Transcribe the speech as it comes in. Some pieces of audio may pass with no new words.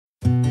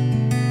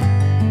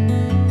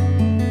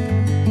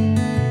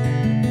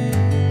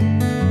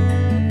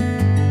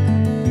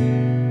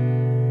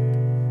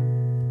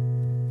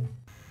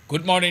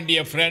Good morning,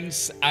 dear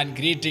friends, and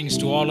greetings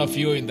to all of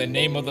you in the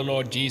name of the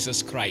Lord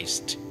Jesus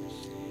Christ.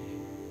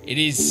 It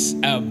is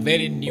a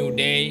very new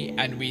day,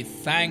 and we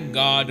thank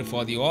God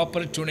for the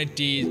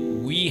opportunity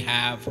we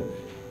have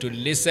to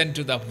listen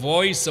to the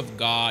voice of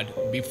God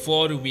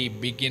before we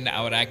begin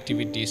our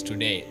activities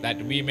today,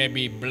 that we may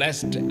be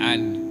blessed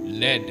and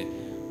led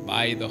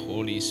by the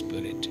Holy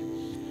Spirit.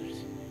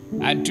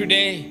 And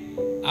today,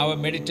 our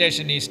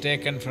meditation is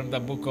taken from the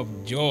book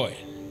of Joel.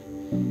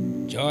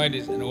 Joel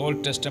is an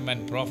Old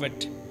Testament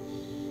prophet,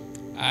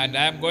 and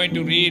I am going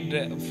to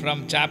read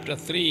from chapter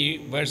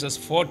 3, verses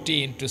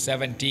 14 to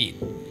 17.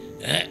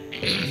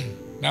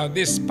 Now,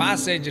 this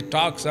passage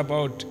talks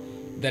about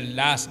the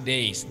last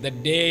days, the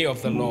day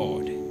of the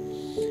Lord,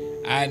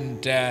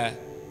 and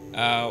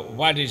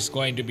what it's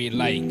going to be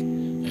like.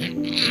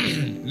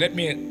 Let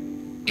me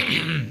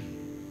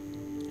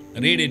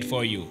read it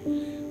for you.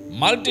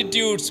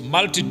 Multitudes,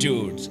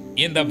 multitudes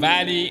in the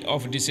valley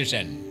of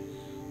decision.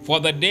 For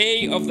the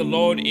day of the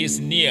Lord is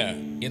near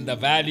in the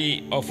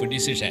valley of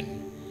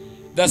decision.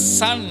 The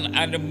sun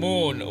and the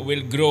moon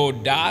will grow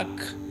dark,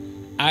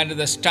 and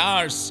the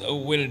stars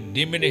will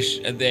diminish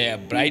their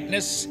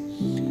brightness.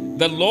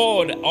 The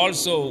Lord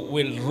also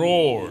will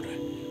roar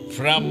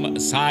from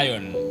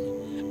Zion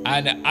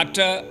and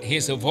utter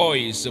his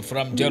voice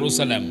from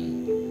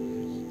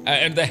Jerusalem.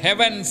 And the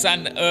heavens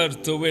and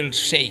earth will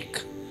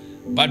shake,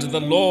 but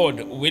the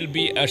Lord will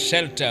be a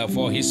shelter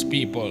for his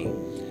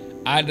people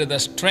and the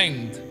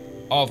strength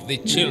of the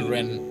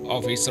children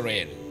of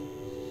Israel.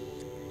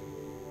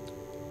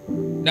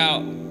 Now,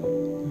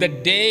 the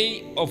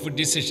day of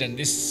decision.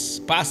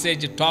 This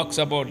passage talks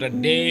about the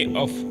day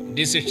of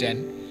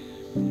decision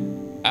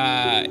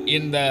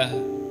in the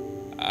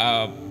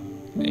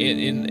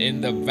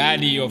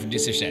valley of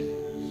decision.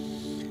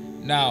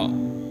 Now,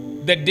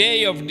 the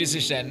day of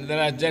decision, there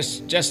are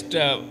just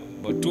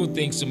two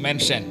things to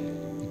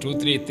mention.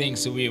 2-3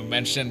 things we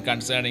mentioned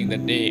concerning the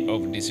day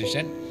of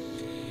decision.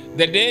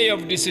 The day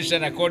of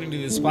decision, according to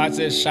this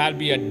passage, shall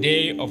be a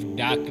day of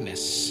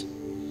darkness.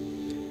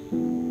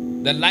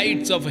 The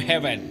lights of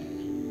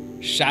heaven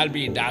shall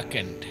be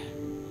darkened,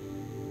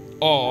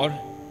 or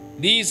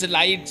these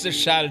lights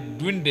shall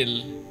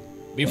dwindle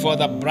before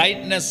the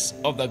brightness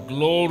of the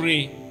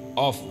glory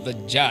of the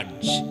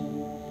judge.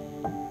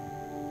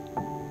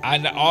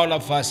 And all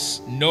of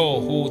us know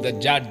who the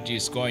judge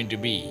is going to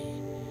be,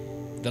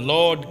 the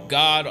Lord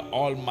God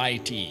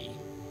Almighty.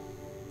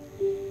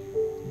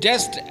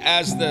 Just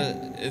as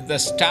the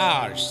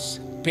stars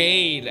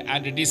pale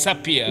and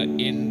disappear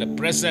in the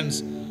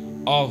presence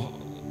of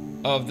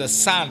the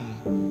sun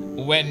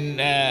when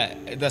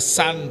the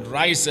sun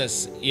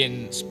rises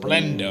in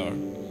splendor,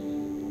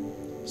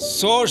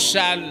 so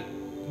shall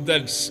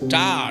the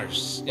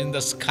stars in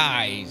the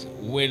skies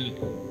will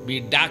be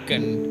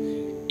darkened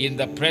in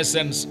the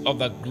presence of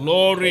the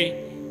glory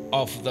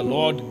of the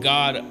Lord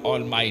God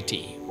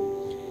Almighty.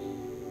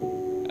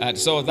 And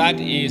so that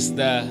is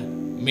the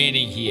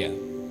meaning here.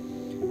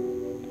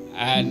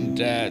 And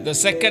the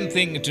second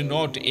thing to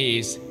note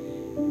is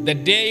the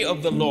day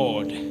of the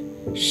Lord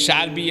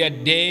shall be a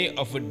day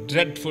of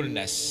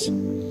dreadfulness,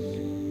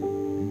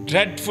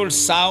 dreadful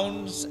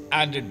sounds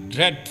and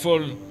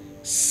dreadful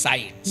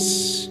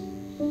sights,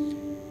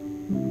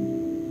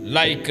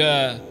 like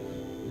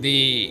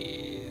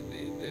the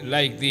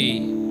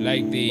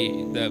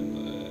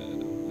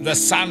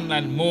sun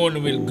and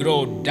moon will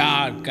grow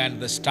dark and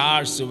the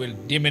stars will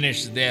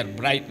diminish their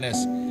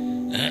brightness.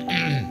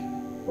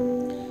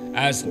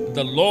 As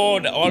the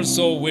Lord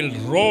also will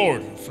roar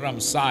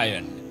from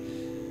Zion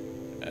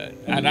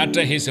and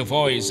utter his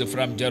voice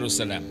from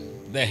Jerusalem.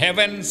 The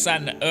heavens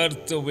and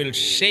earth will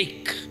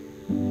shake,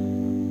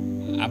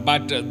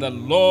 but the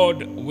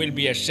Lord will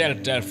be a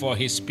shelter for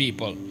his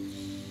people.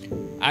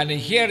 And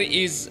here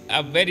is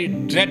a very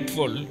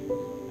dreadful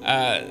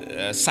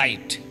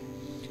sight.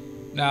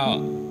 Now,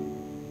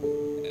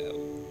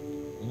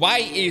 why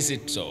is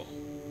it so?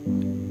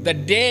 The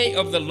day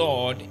of the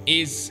Lord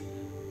is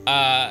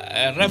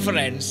a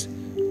reference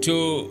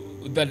to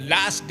the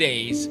last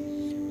days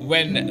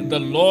when the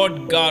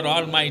Lord God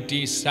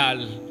Almighty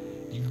shall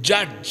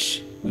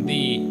judge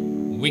the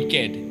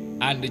wicked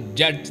and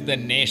judge the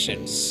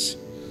nations.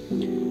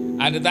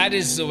 And that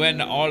is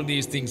when all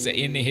these things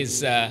in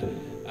his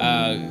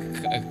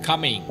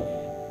coming,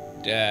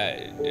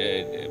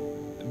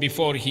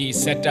 before he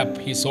set up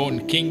his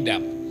own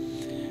kingdom.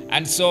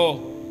 And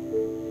so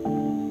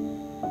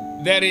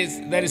there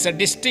is a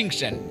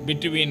distinction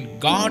between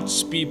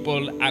God's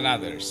people and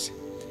others.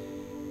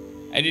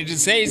 And it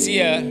says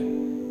here,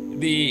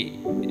 the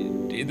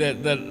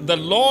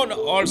Lord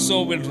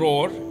also will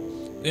roar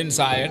in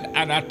Zion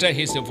and utter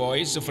his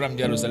voice from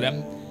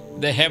Jerusalem.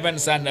 The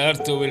heavens and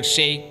earth will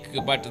shake,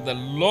 but the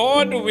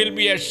Lord will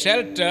be a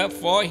shelter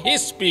for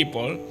his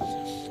people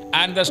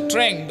and the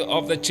strength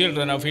of the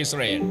children of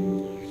Israel.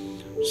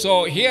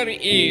 So here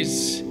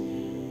is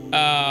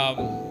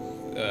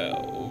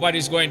what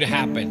is going to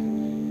happen.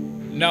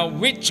 Now,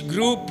 which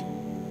group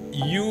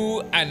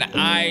you and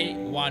I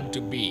want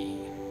to be,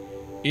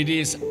 it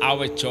is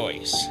our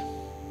choice.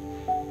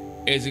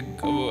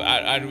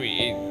 are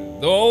we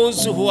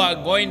those who are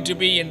going to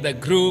be in the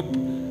group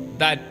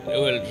that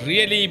will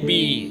really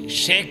be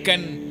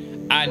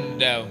shaken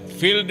and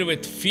filled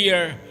with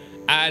fear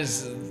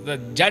as the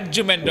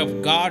judgment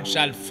of God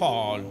shall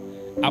fall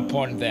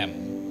upon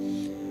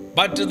them.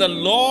 But the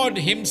Lord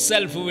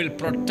himself will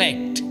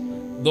protect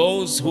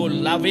those who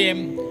love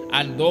him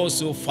and those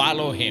who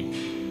follow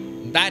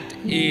him. That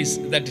is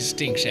the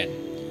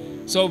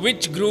distinction. So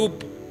which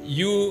group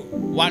you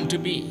want to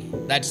be,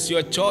 that's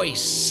your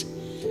choice.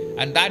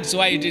 And that's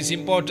why it is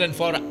important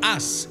for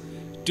us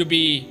to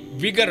be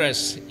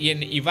vigorous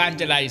in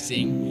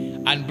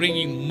evangelizing and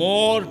bringing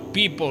more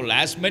people,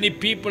 as many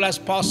people as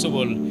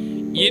possible,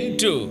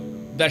 into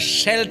the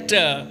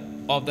shelter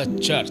of the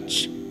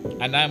church.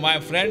 And my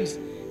friends,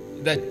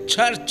 the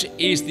church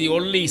is the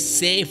only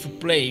safe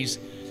place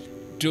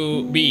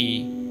to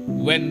be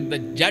when the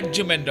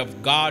judgment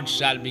of God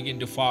shall begin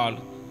to fall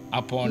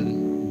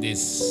upon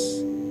this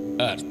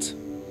earth.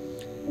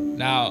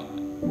 Now,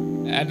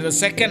 and the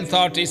second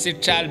thought is,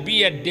 it shall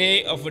be a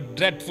day of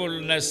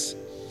dreadfulness,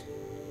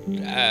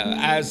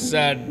 as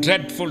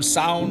dreadful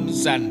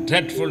sounds and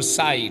dreadful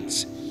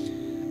sights.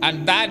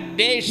 And that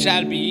day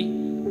shall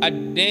be a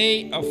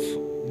day of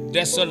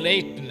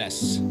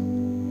desolateness.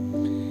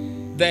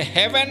 The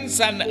heavens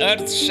and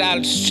earth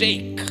shall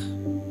shake.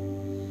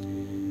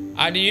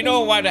 And you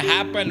know what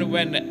happens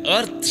when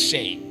earth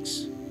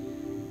shakes?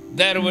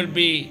 There will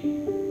be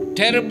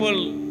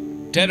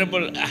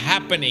terrible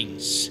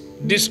happenings,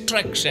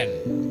 destruction,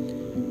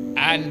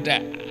 and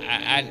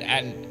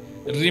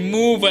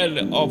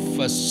removal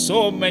of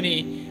so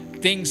many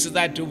things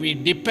that we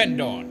depend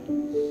on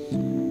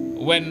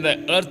when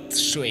the earth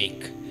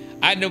shake.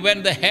 And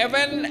when the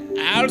heaven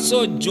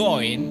also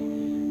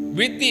join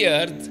with the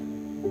earth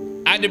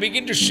and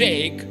begin to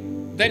shake,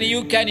 then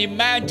you can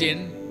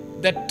imagine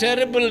the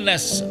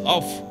terribleness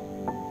of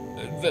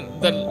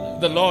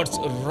the Lord's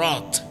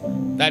wrath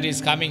that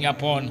is coming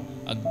upon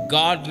a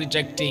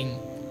God-rejecting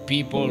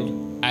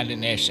people and a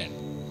nation.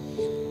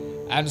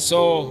 And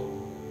so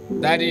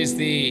that is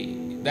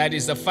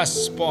the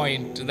first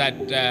point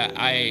that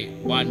I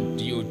want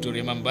you to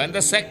remember. And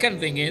the second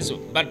thing is,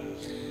 but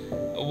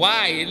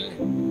while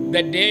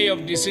the day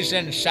of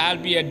decision shall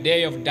be a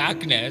day of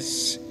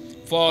darkness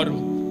for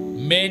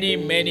many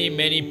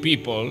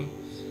people,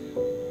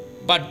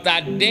 but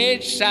that day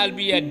shall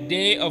be a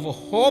day of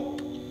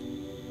hope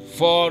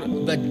for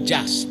the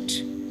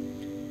just.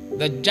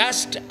 The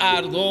just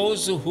are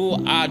those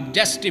who are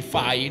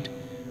justified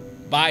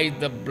by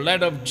the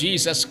blood of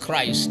Jesus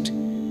Christ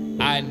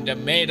and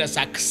made us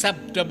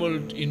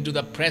acceptable into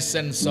the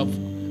presence of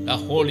the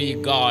Holy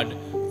God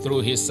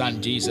through his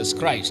Son Jesus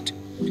Christ.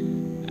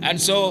 And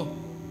so,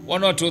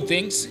 one or two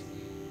things,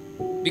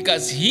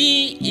 because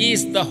he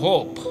is the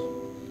hope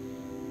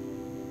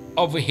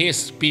of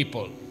his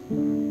people,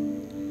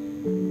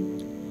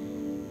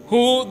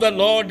 who the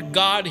Lord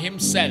God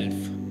himself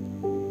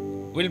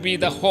will be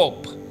the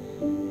hope.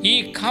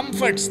 He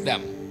comforts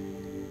them.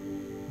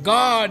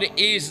 God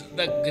is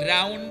the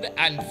ground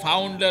and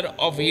founder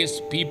of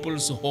his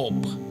people's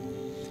hope.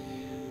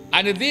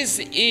 And this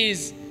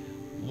is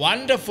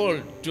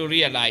wonderful to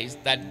realize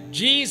that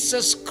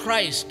Jesus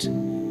Christ,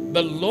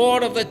 the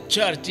Lord of the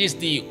church, is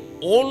the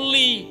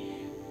only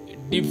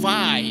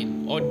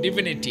divine or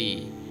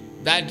divinity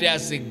that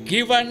has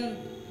given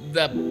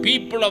the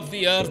people of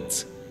the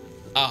earth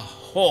a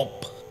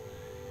hope.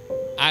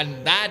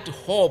 And that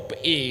hope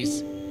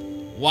is,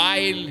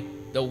 while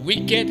the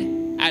wicked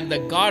and the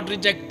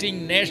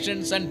God-rejecting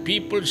nations and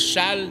people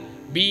shall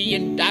be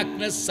in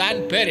darkness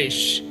and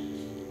perish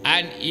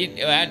and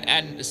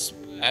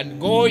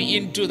go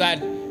into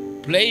that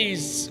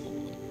place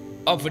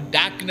of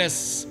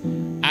darkness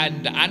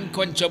and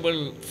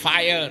unquenchable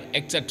fire,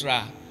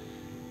 etc.,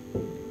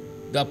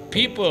 the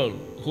people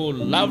who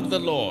loved the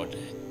Lord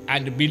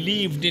and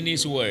believed in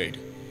his word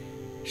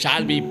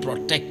shall be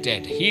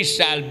protected. He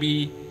shall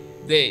be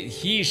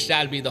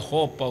the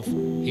hope of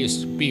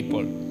his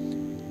people.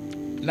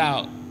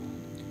 Now,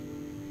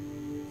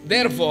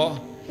 therefore,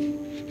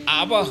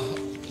 our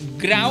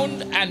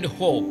ground and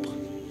hope,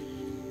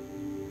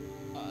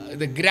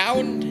 the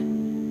ground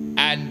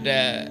and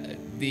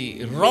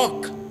the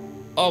rock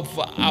of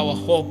our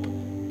hope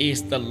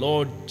is the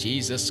Lord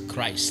Jesus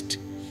Christ.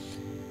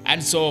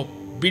 And so,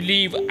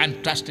 believe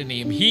and trust in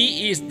him.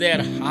 He is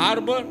their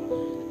harbor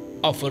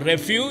of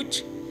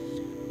refuge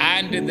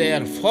and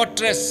their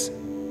fortress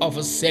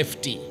of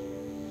safety,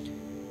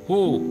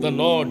 who the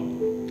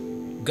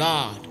Lord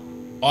God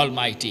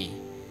Almighty.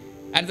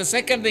 And the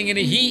second thing,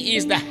 he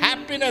is the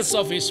happiness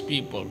of his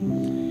people.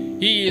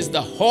 He is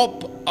the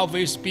hope of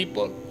his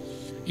people.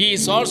 He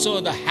is also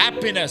the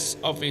happiness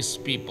of his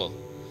people.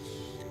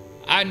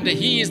 And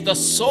he is the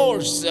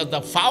source,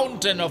 the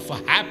fountain of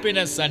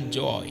happiness and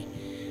joy.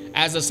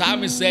 As the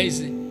psalmist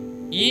says,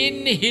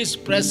 in his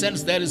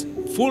presence there is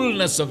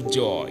fullness of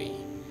joy.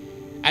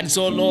 And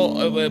so,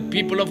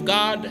 people of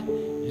God,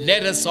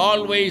 let us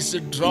always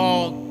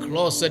draw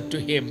closer to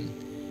him.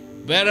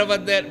 Whenever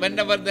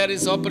there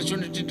is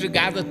opportunity to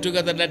gather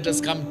together, let us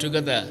come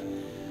together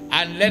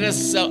And let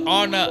us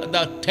honor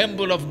the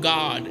temple of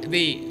God,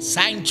 the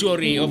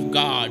sanctuary of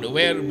God,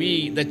 where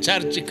the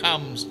church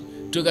comes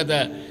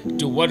together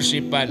to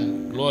worship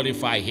and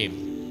glorify Him.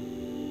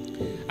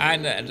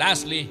 And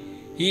lastly,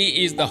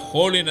 He is the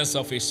holiness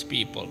of His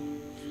people.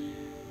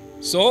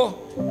 So,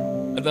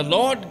 the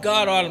Lord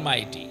God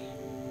Almighty,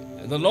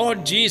 the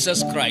Lord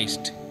Jesus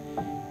Christ,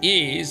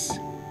 is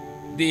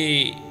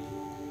the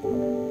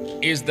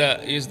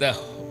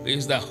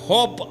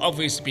hope of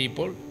His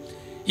people.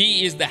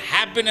 He is the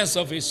happiness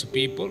of His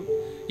people.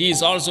 He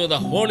is also the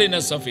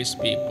holiness of His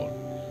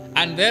people.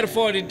 And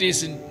therefore it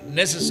is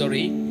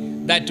necessary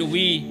that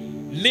we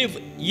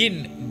live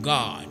in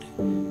God,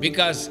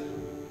 because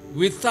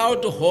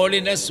without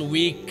holiness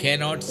we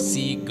cannot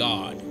see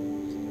God.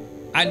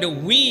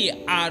 And we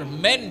are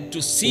meant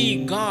to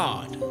see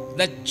God,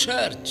 the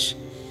church.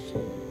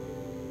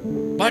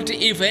 But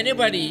if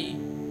anybody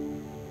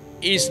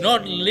is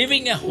not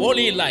living a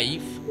holy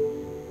life,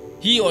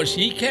 he or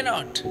she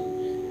cannot.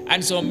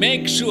 And so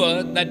make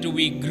sure that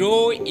we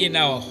grow in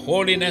our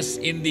holiness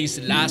in these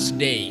last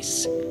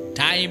days.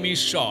 Time is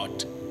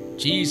short.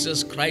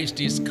 Jesus Christ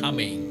is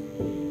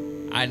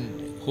coming. And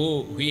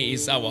He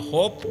is our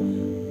hope,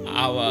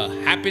 our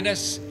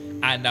happiness,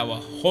 and our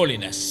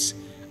holiness.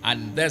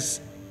 And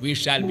thus we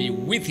shall be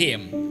with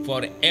Him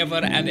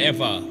forever and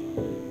ever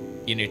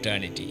in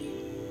eternity.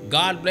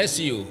 God bless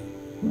you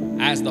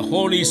as the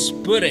Holy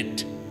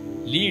Spirit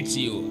leads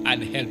you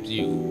and helps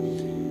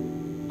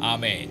you.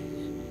 Amen.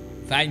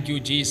 Thank you,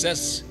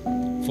 Jesus,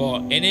 for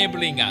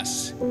enabling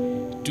us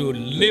to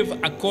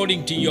live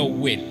according to your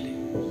will,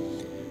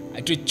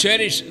 and to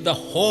cherish the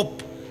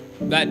hope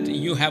that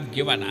you have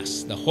given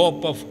us, the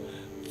hope of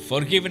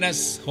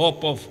forgiveness,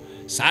 hope of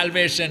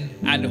salvation,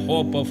 and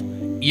hope of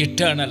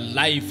eternal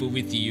life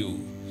with you.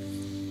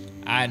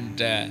 And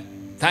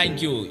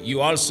thank you,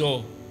 you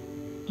also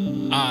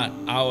are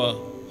our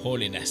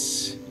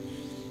holiness.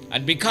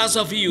 And because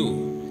of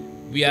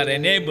you, we are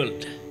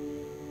enabled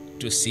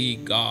to see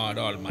God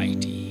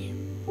Almighty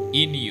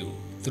in you,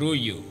 through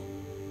you,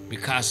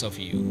 because of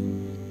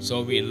you.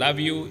 So we love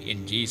you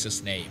in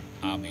Jesus' name.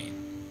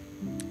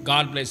 Amen.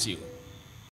 God bless you.